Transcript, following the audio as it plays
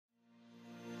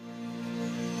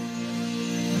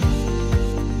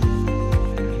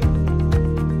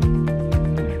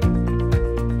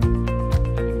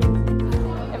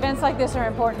this are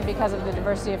important because of the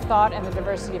diversity of thought and the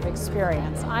diversity of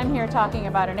experience. I'm here talking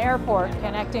about an airport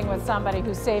connecting with somebody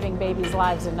who's saving babies'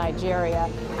 lives in Nigeria.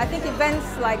 I think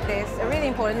events like this are really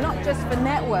important, not just for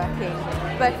networking,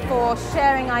 but for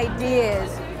sharing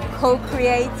ideas,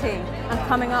 co-creating, and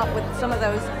coming up with some of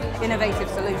those innovative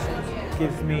solutions. It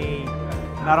gives me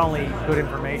not only good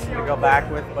information to go back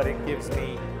with, but it gives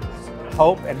me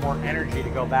hope and more energy to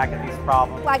go back at these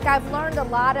problems. Like, I've learned a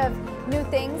lot of new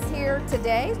things here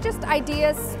today, just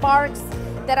ideas, sparks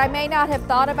that I may not have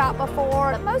thought about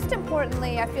before. But most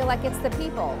importantly, I feel like it's the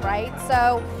people, right?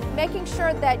 So making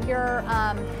sure that you're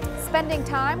spending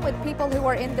time with people who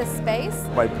are in this space.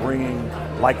 By bringing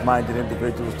like-minded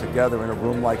individuals together in a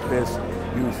room like this,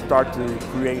 you start to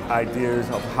create ideas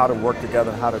of how to work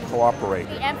together, how to cooperate.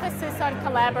 The emphasis on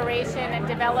collaboration and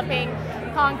developing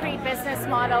concrete business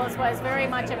models was very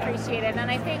much appreciated,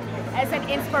 and I think as an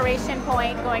inspiration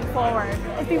point going forward.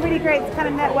 It's been really great to kind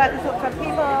of network and talk to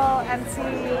people and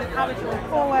see how we can move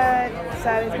forward.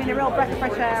 So it's been a real breath of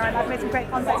fresh air, and I've made some great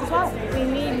contacts as well. We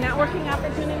need networking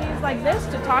opportunities like this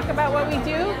to talk about what we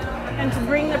do and to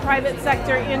bring the private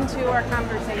sector into our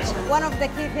conversation. One of the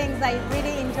key things I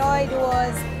really enjoyed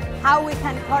was how we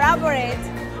can collaborate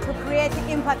to create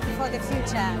impact for the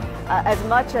future. As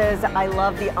much as I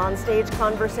love the onstage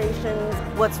conversations,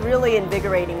 what's really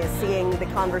invigorating is seeing the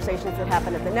conversations that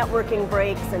happen at the networking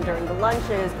breaks and during the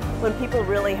lunches, when people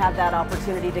really have that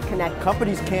opportunity to connect.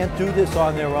 Companies can't do this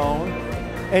on their own,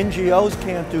 NGOs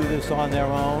can't do this on their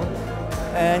own,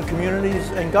 and communities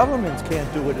and governments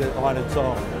can't do it on its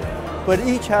own. But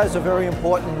each has a very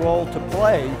important role to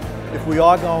play if we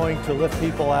are going to lift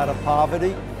people out of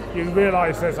poverty. You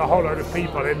realise there's a whole load of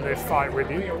people in this fight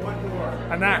with you,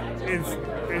 and that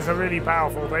is a really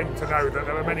powerful thing to know, that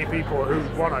there are many people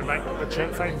who want to make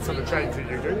the same sort of change that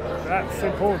you do. That's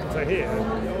important to hear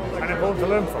and important to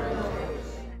learn from.